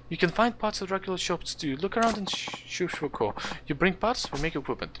 You can find parts at regular shops too. Look around in Shushuko. You bring parts, we make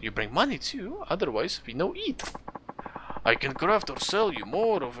equipment. You bring money too, otherwise we no eat. I can craft or sell you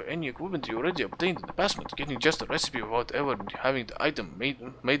more of any equipment you already obtained in the past, but getting just a recipe without ever having the item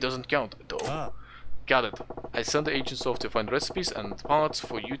made doesn't count at all. Got it. I send the agents off to find recipes and parts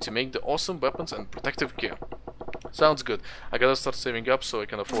for you to make the awesome weapons and protective gear. Sounds good. I gotta start saving up so I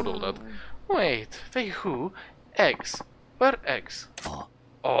can afford all that. Wait, Fei Hu? Eggs? Where eggs?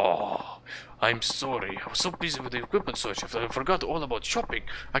 Oh, I'm sorry. I was so busy with the equipment search I forgot all about shopping.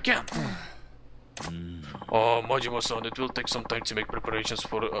 Again. Oh, Majima-san, it will take some time to make preparations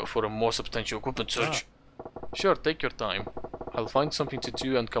for a more substantial equipment search. Sure, take your time. I'll find something to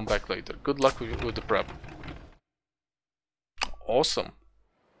do and come back later. Good luck with the prep. Awesome.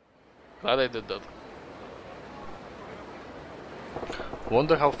 Glad I did that.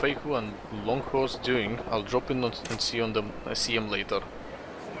 Wonder how Fei Hu and Longho's doing. I'll drop in and see him later.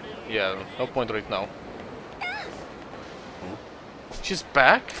 Yeah, no point right now. She's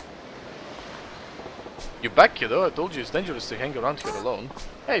back? You back, kiddo? I told you it's dangerous to hang around here alone.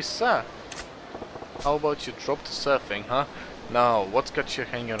 Hey, sir! How about you drop the surfing, huh? Now, what's got you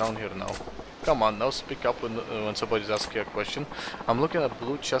hanging around here now? Come on, now speak up when somebody's asking you a question. I'm looking at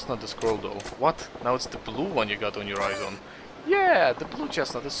blue chestnut the scroll doll. What? Now it's the blue one you got on your eyes on. Yeah, the blue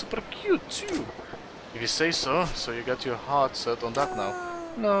chestnut is super cute too. If you say so, so you got your heart set on that now.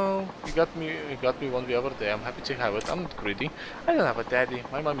 No, you got me one the other day. I'm happy to have it. I'm not greedy. I don't have a daddy.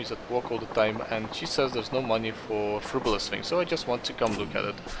 My mom is at work all the time and she says there's no money for frivolous things, so I just want to come look at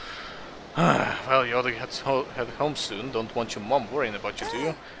it. Well, you ought to head home soon. Don't want your mom worrying about you, do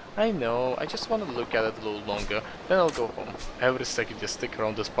you? I know, I just want to look at it a little longer, then I'll go home. Every second you stick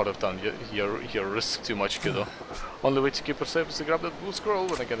around this part of town, you risk too much, kiddo. Only way to keep her safe is to grab that blue scroll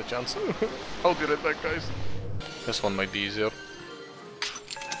when I get a chance. I'll be right back, guys. This one might be easier.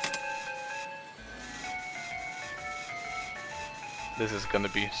 This is gonna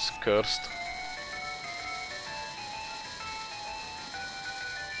be cursed.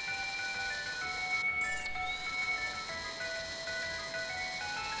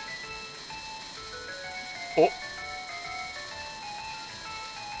 Oh!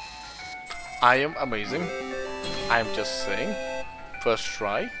 I am amazing. I am just saying. First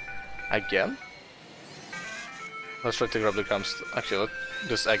try. Again. Let's try to grab the hamster. Actually,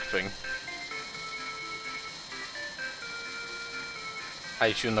 this egg thing.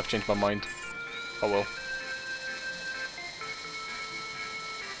 I shouldn't have changed my mind. Oh well.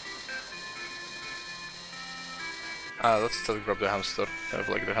 Let's still grab the hamster. I have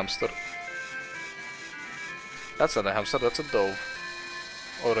like the hamster. That's not a hamster, that's a dove.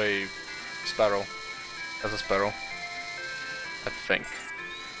 Or a sparrow. That's a sparrow. I think.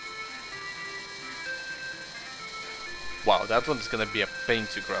 Wow, that one's gonna be a pain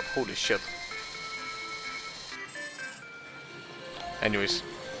to grab. Holy shit. Anyways.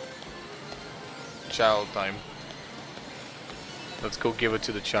 Child time. Let's go give it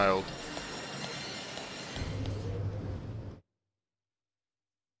to the child.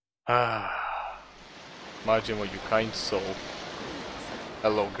 Ah. Majima, you kind soul.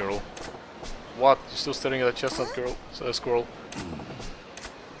 Hello, girl. What? You still staring at a chestnut girl? Squirrel?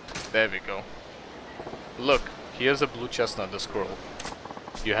 There we go. Look, here's a blue chestnut, the squirrel.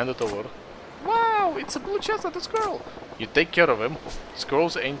 You hand it over. Wow, it's a blue chestnut, the squirrel. You take care of him.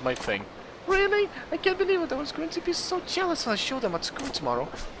 Squirrels ain't my thing. Really? I can't believe it. I was going to be so jealous when I show them at school tomorrow.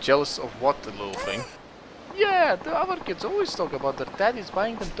 Jealous of what, the little thing? Yeah, the other kids always talk about their daddies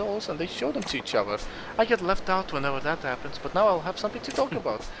buying them dolls and they show them to each other. I get left out whenever that happens, but now I'll have something to talk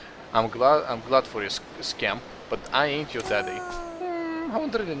about. I'm glad for your scam, but I ain't your daddy. I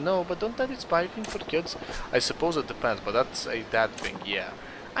don't really know, but don't daddies buy things for kids? I suppose it depends, but that's a dad thing, yeah.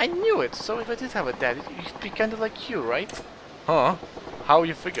 I knew it, so if I did have a daddy, he'd be kinda like you, right? Huh? How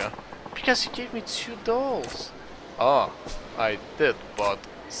you figure? Because you gave me 2 dolls. Oh, I did, but...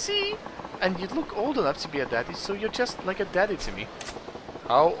 See? And you look old enough to be a daddy, so you're just like a daddy to me.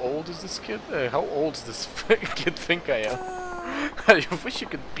 How old is this kid? How old does this kid think I am? I wish you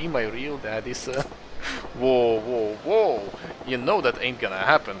could be my real daddy, sir. Whoa, whoa, whoa. You know that ain't gonna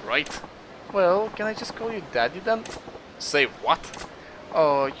happen, right? Well, can I just call you daddy then? Say what?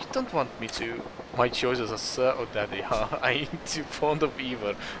 Oh, you don't want me to. My choice is a sir or daddy, huh? I ain't too fond of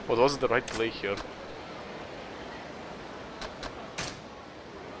either. What was the right play here?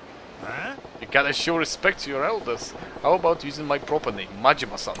 Huh? You gotta show respect to your elders. How about using my proper name,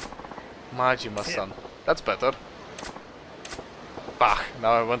 Majima-san? Majima-san. That's better. Bah,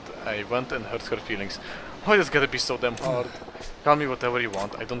 now I went and hurt her feelings. Why does it gotta be so damn hard? Call me whatever you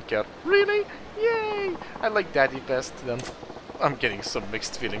want, I don't care. Really? Yay! I like daddy best then. I'm getting some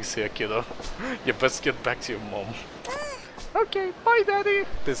mixed feelings here, kiddo. You best get back to your mom. Okay, bye daddy!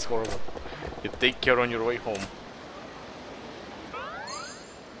 This is horrible. You take care on your way home.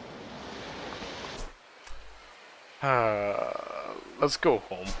 Let's go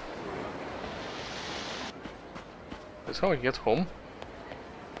home. That's how I get home.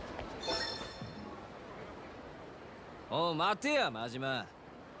 Oh, 待てや、真島。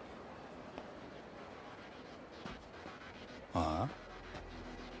ああ？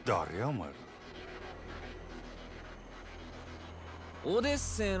誰やお前ら。オデッ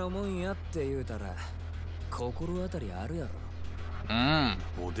セイのもんやって言うたら心当たりあるやろ。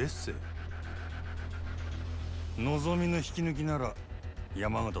オデッセイ。望みの引き抜きなら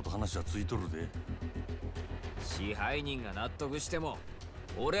山形と話はついとるで。支配人が納得しても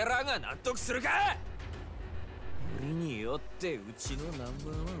俺らが納得するか。俺によってうちのナンバー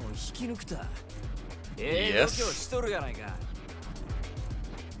ワンを引き抜くた。度胸しとるやないか。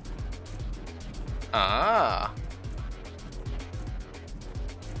あ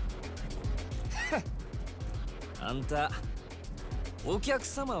あ。あんた、お客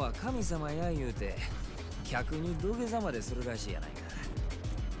様は神様や言うて客に土下座までするらしいやないか。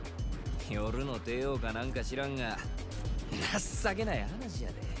夜の帝王かなんか知らんが情けない話や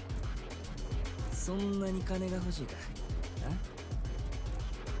で。そんなに金が欲しいか。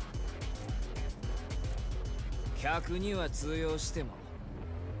客には通用しても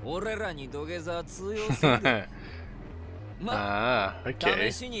俺らに土下座は通用するで。まあ、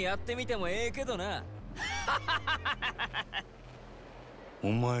試しにやってみてもええけどな。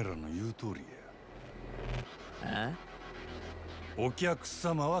お前らの言う通りや。お客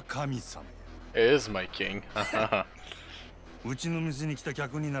様は神様や。is my king. うちの店に来た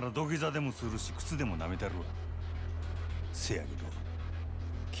客になら土下座でもするし靴でも舐めたるわ。せやけど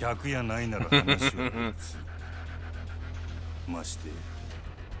客やないなら話を別。まして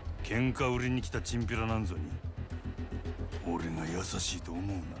喧嘩売りに来たチンピラなんぞに俺が優しいと思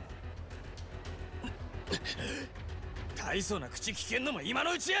うな。大層な口聞けんのも今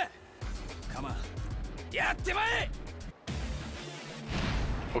のうちや。カマン、やってまえ。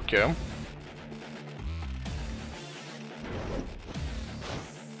Okay.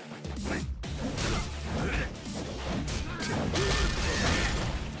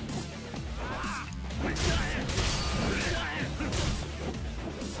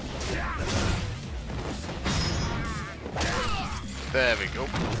 There we go.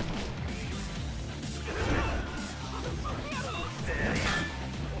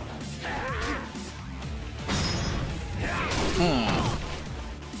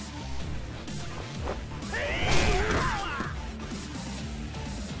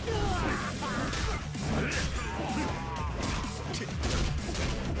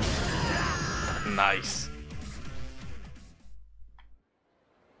 Nice.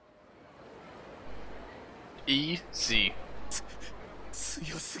 Easy.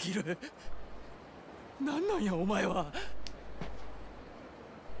 強すぎる。なんなんやお前は。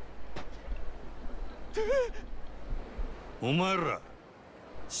お前ら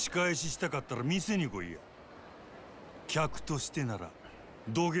仕返ししたかったら店に来いや。客としてなら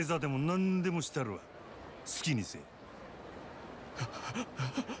土下座でも何でもしたるわ。好きにせえ。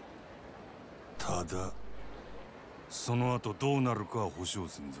ただその後どうなるかは保証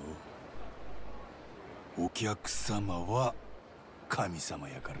すんぞ。お客様は神様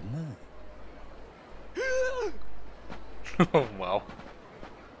やからな。Wow.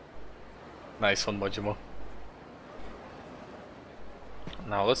 Nice one, Majima.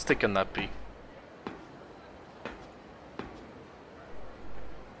 Now let's take a nappy.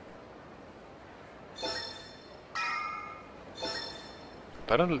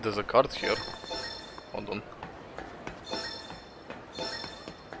 Apparently there's a card here. Hold on.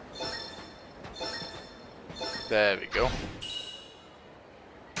 There we go.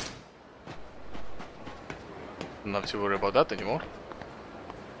 Don't have to worry about that anymore.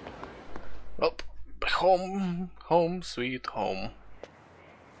 Oh, home, home, sweet home.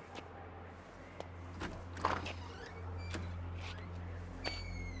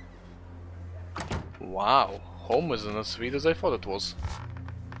 Wow, home isn't as sweet as I thought it was.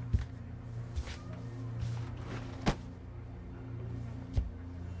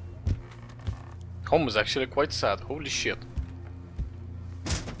 Home is actually quite sad, holy shit.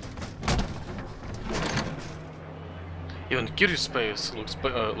 Even Kiryu's place looks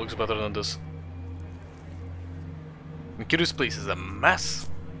better than this. And Kiryu's place is a mess.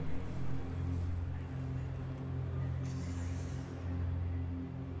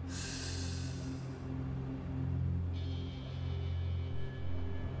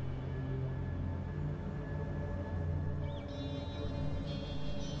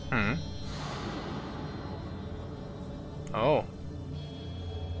 Oh.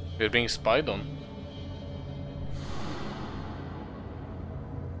 We're being spied on.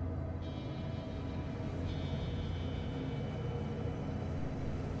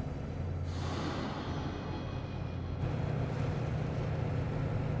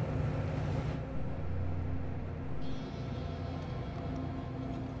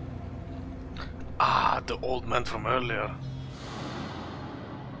 Ah, the old man from earlier.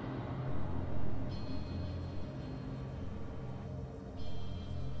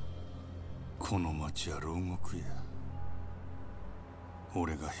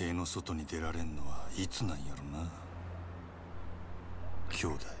 俺が塀の外に出られんのはいつなんやろな。兄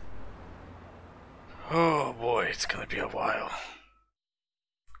弟。 Oh boy, it's gonna be a while.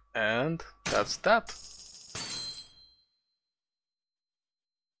 And that's that.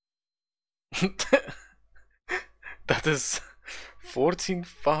 That is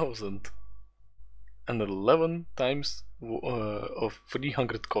 14,011 times of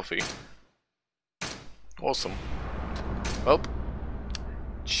 300 coffee. Awesome. Well,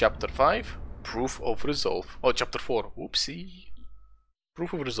 chapter 5, proof of resolve. Oh, chapter 4, whoopsie.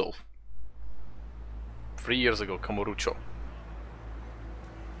 Proof of resolve. 3 years ago, Kamurocho.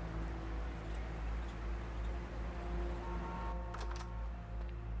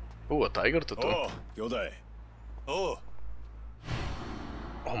 Oh, a tiger tattoo. Oh, Yodai. Oh.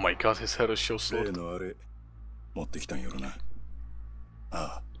 Oh my god, his hair is so short.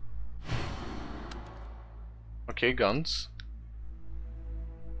 Okay, guns.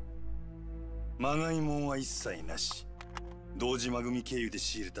 まがいもんは一切なし。堂島組経由で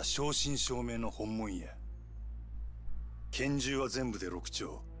仕入れた正真正銘の本物や。拳銃は全部で6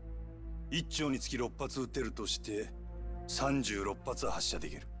丁。1丁につき6発撃てるとして36発は発射で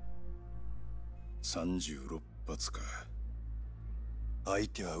きる。36発か。相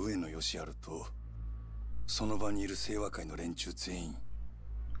手は上野義治とその場にいる清和会の連中全員。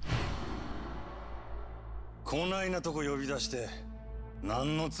こないなとこ呼び出して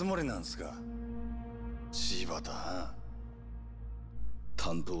何のつもりなんすか、柴田。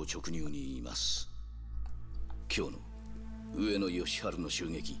担当直入に言います。今日の上野義治の襲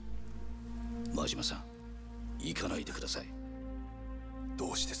撃、真島さん行かないでください。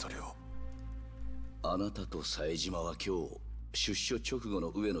どうしてそれを？あなたと冴島は今日出所直後の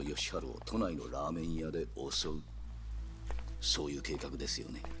上野義治を都内のラーメン屋で襲う、そういう計画ですよ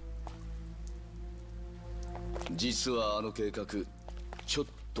ね。実はあの計画ちょっ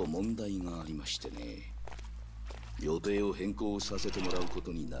と問題がありましてね、予定を変更させてもらうこ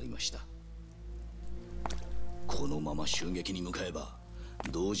とになりました。このまま襲撃に向かえば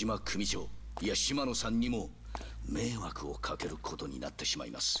堂島組長いや島野さんにも迷惑をかけることになってしま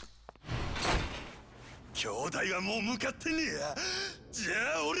います。兄弟はもう向かってねえや。じゃ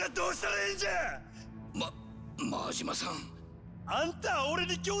あ俺はどうしたらええんじゃ。真島さん、あんたは俺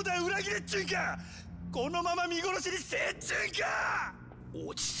に兄弟裏切れっちゅうんか。このまま見殺しにせっちゅうんか。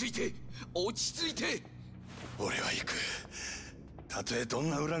落ち着いて落ち着いて。俺は行く。たとえどん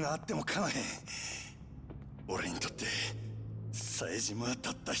な裏があっても構へん。俺にとって冴島は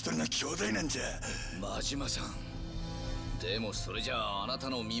たった一人の兄弟なんじゃ。真島さん、でもそれじゃああなた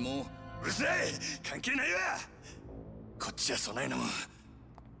の身も。うるさい、関係ないわ。こっちはそないなもん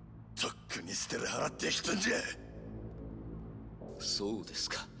とっくに捨てる払ってきたんじゃ。そうです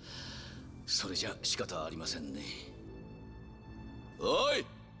か。それじゃ仕方ありませんね。おい、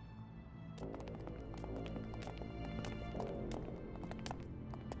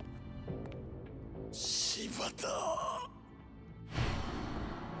柴田。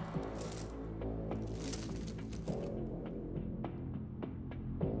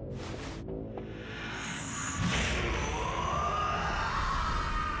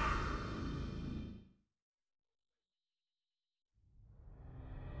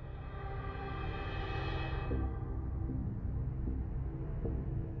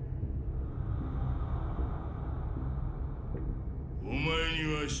お前に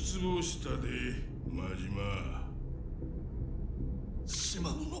は失望したで、真島。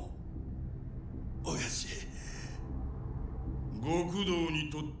島野の親父。極道に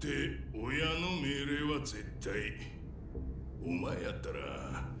とって親の命令は絶対。お前やった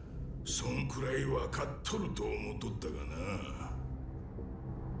らそんくらい分かっとると思っとったがな。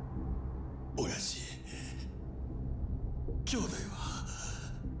親父、兄弟は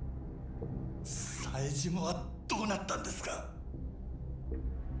冴島はどうなったんですか？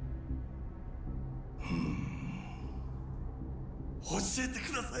教えて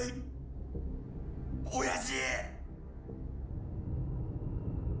ください、親父。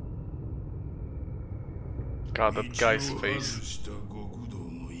God, that guy's face. した極道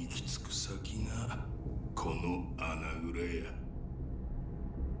の行き着く先がこの穴蔵や。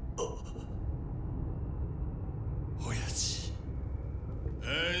親父。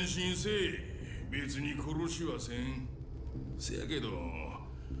安心せえ、別に殺しはせん。せやけど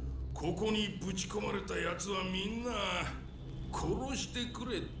ここにぶち込まれたやつはみんな殺してく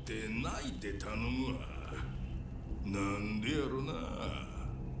れって泣いて頼むわ。なんでやろな。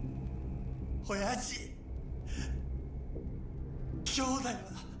親父、兄弟は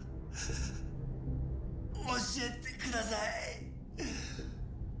教えてください、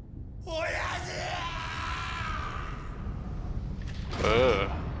親父。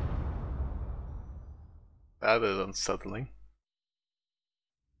That is unsettling.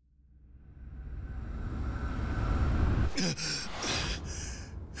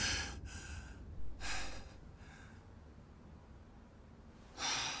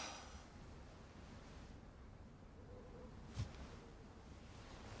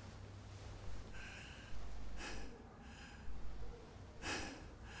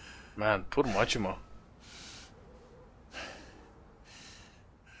 Man, poor Majima.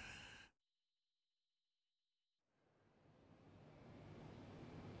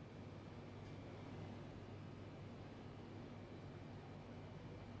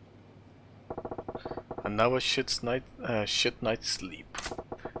 Another shit night's sleep.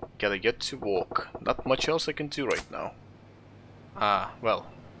 Gotta get to work. Not much else I can do right now. Well,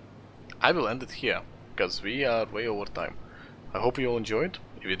 I will end it here, because we are way over time. I hope you all enjoyed.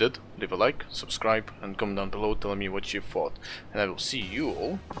 If you did, leave a like, subscribe, and comment down below telling me what you thought. And I will see you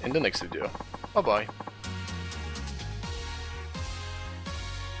all in the next video. Bye bye.